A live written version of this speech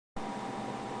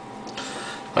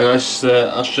Hi guys,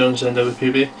 Ash Jones and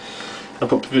WPB. I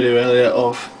put up a video earlier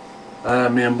of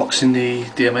me unboxing the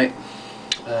DM8.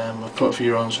 I've put a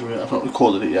few rounds through it. I've not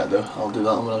recorded it yet though. I'll do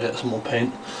that when I get some more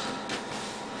paint.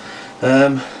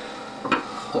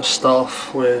 Let's start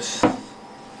off with,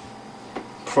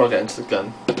 before I get into the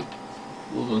gun,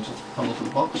 we'll go to have a look at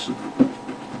the box.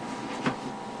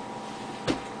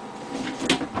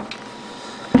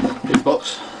 Here's the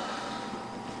box.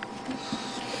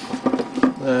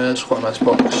 It's quite a nice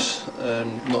box,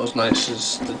 not as nice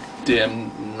as the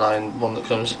DM9 one that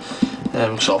comes,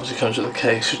 because obviously it comes with a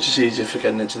case which is easier for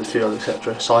getting into the field,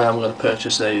 etc. So I am going to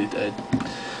purchase a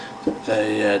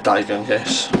dye gun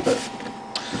case, but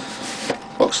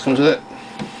the box comes with it,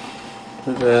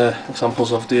 with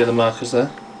examples of the other markers there.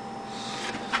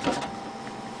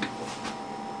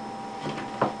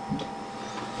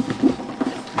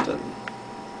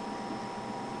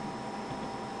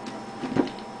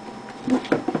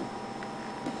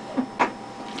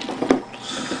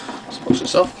 Box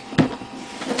itself.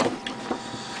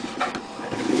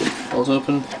 Falls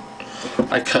open.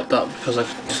 I cut that because I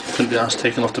couldn't be asked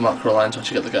taking off the macro line to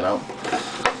actually get the gun out.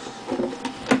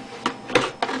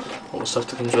 All the stuff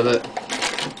that comes with it.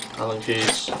 Allen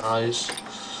keys, eyes,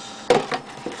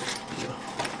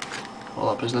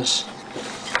 all that business.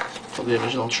 Got the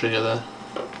original trigger there.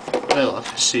 Very like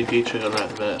a CP trigger right at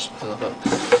the minute, something like that.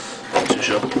 Not too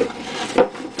sure.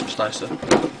 It's nice though.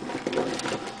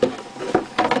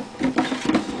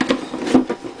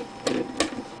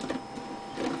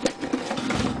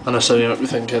 I know some of you might be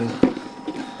thinking,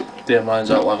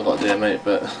 DM9's out, why have I got a DM8,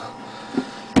 but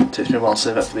it takes me a while to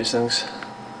save up for these things.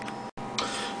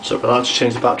 So for that, to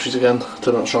change the batteries again. Don't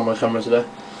know what's wrong with my camera today.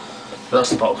 But that's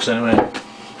the box anyway.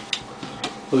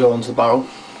 We'll go on to the barrel.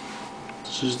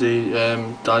 This is the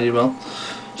dye UL.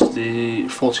 It's the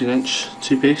 14-inch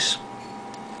two-piece.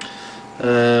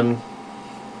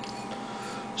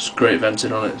 It's great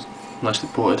venting on it, nicely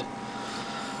ported.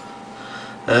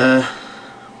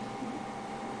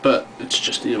 But it's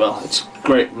just the UL. It's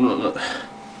great.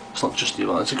 It's not just the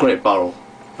UL. It's a great barrel,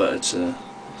 but it's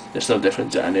no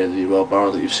different to any of the UL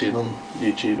barrel that you've seen on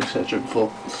YouTube, etc.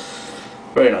 before.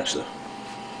 Very nice though.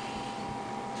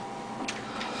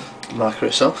 The marker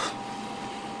itself.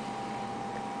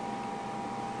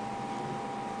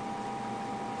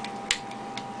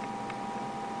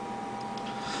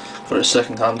 For a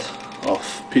second hand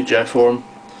off PGI Forum,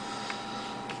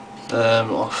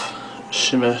 off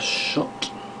Shimmer Shot.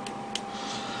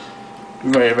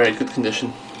 Very, very good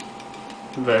condition.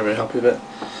 Very, very happy with it.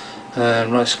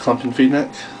 Nice clamping feed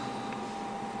neck.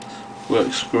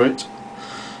 Works great.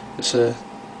 It's a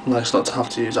nice not to have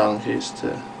to use Allen keys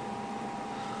to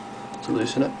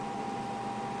loosen it.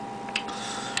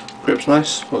 Grip's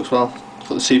nice, works well. Got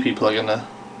the CP plug in there.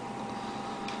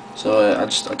 So I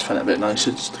find it a bit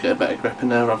nicer just to get a better grip in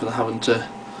there rather than having to,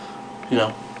 you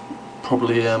know,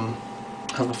 probably have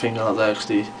a finger out there because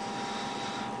the,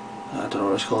 I don't know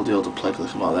what it's called, the older plug that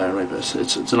come out there anyway, but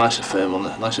it's a nicer firm on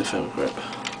the nicer firm grip.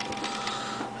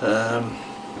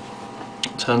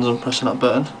 Turns on pressing that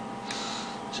button.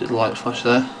 See the light flash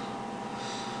there.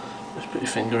 Just put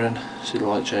your finger in, see the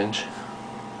light change.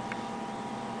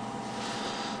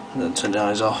 And then turn the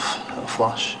eyes off, it'll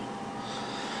flash.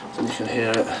 Then you can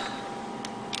hear it.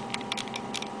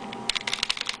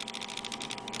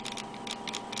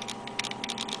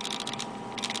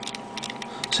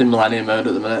 It's in Millennium mode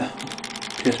at the minute.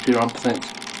 PSP ramp, I think.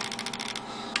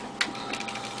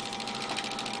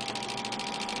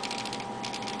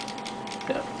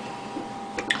 Yeah.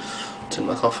 Turn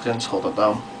that off again, just hold that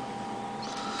down.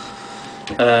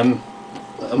 I'm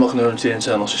not going to go into the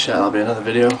internals just yet, that'll be another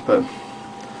video, but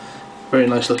very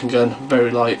nice looking gun,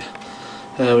 very light.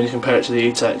 When you compare it to the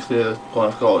E-Tech, the one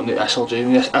I've got, and the SLG,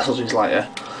 and the SLG is lighter,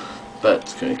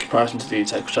 but in comparison to the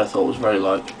E-Tech, which I thought was very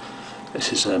light,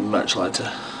 this is much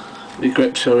lighter. The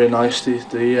grips are really nice.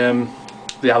 The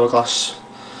hourglass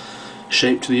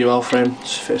shape to the UL frame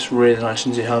fits really nice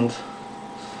into your hand.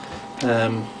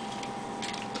 I'll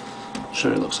show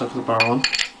you what it looks like with the barrel on.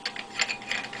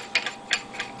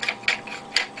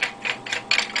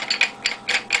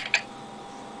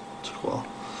 Took a while.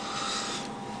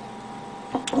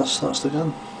 That's the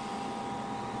gun.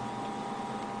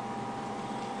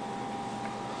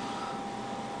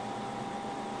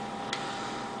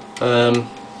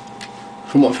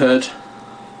 From what I've heard,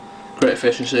 great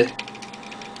efficiency.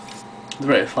 The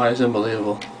rate of fire is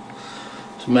unbelievable.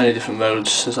 There's many different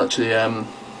modes. There's actually there's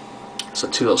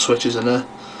like two little switches in there,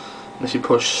 and if you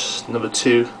push number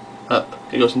 2 up,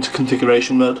 it goes into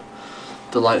configuration mode.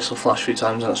 The lights will flash 3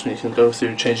 times, and that's when you can go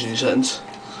through changing your settings.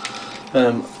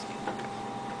 So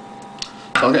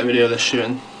I'll get a video of this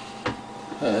shooting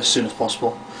as soon as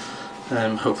possible.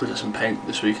 Hopefully get some paint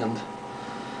this weekend.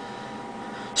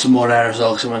 Some more air as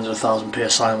well, because I'm under 1000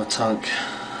 psi in my tank.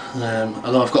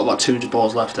 Although I've got about 200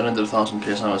 balls left and under 1000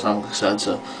 psi in my tank, like I said,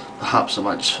 so perhaps I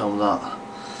might just film that.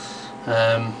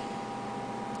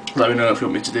 Let me know if you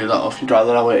want me to do that, or if you'd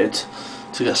rather I waited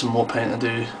to get some more paint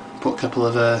and put a couple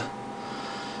of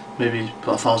maybe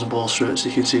about 1000 balls through it, so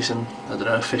you can see some, I don't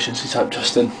know, efficiency type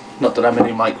adjusting. Not that I'm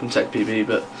any Micron Tech PB,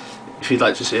 but if you'd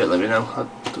like to see it, let me know.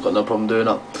 I've got no problem doing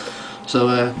that.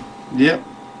 So yeah,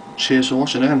 cheers for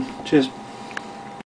watching again. Cheers.